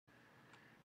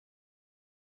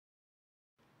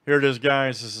Here it is,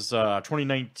 guys. This is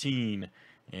 2019,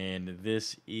 and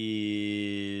this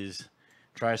is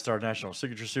TriStar National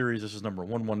Signature Series. This is number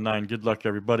 119. Good luck,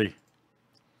 everybody.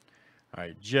 All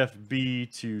right, Jeff B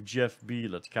to Jeff B.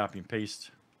 Let's copy and paste.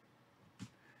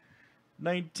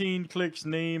 19 clicks,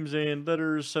 names, and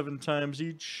letters 7 times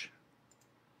each.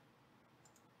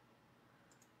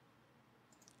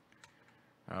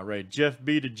 All right, Jeff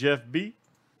B to Jeff B.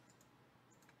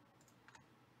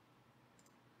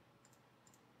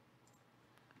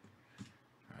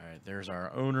 All right, there's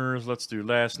our owners. Let's do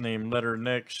last name, letter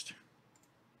next.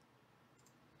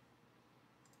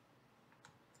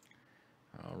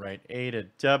 All right, A to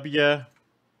W.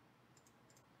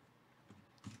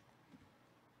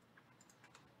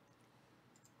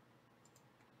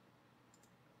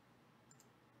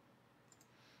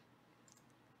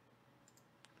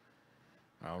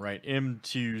 All right, M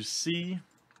to C.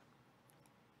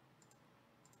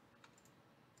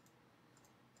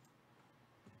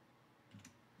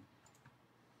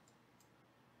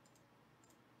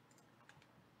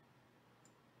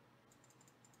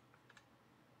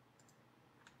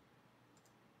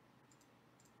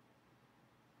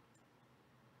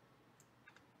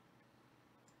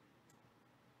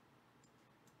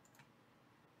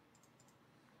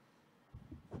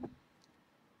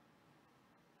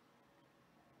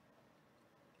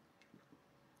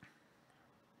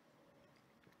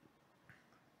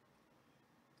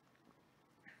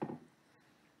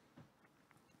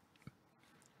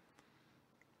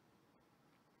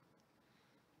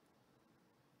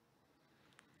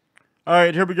 All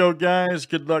right, here we go, guys.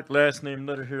 Good luck. Last name,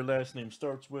 letter here. Last name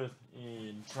starts with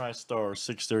in TriStar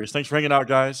 6 Series. Thanks for hanging out,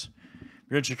 guys. If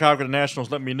you're in Chicago, the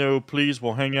Nationals, let me know, please.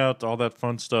 We'll hang out, all that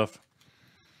fun stuff.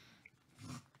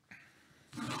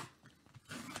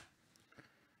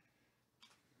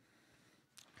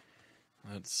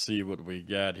 Let's see what we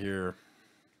got here.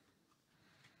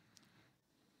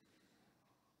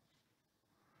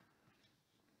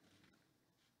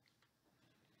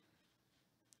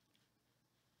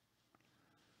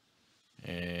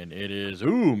 And it is,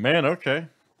 ooh, man, okay.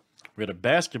 We had a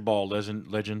basketball legend,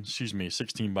 excuse me,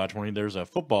 16 by 20. There's a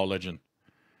football legend.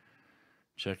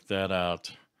 Check that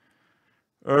out.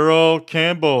 Earl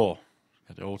Campbell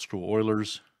at the old school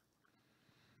Oilers.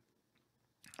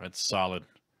 That's solid.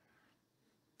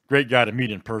 Great guy to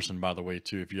meet in person, by the way,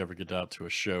 too, if you ever get out to a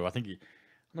show. I don't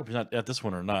know if he's not at this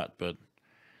one or not, but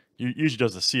he usually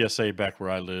does the CSA back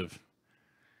where I live.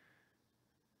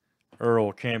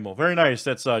 Earl Campbell. Very nice.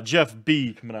 That's Jeff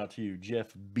B coming out to you.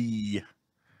 Jeff B.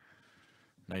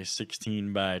 Nice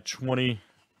 16 by 20.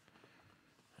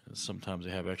 And sometimes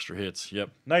they have extra hits.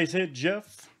 Yep. Nice hit,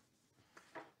 Jeff.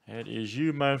 That is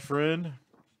you, my friend.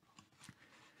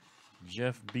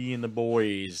 Jeff B and the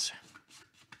boys.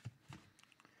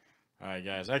 All right,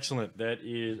 guys. Excellent. That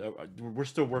is, we're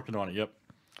still working on it. Yep.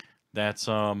 That's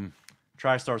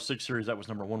TriStar 6 Series. That was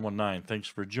number 119. Thanks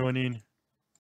for joining.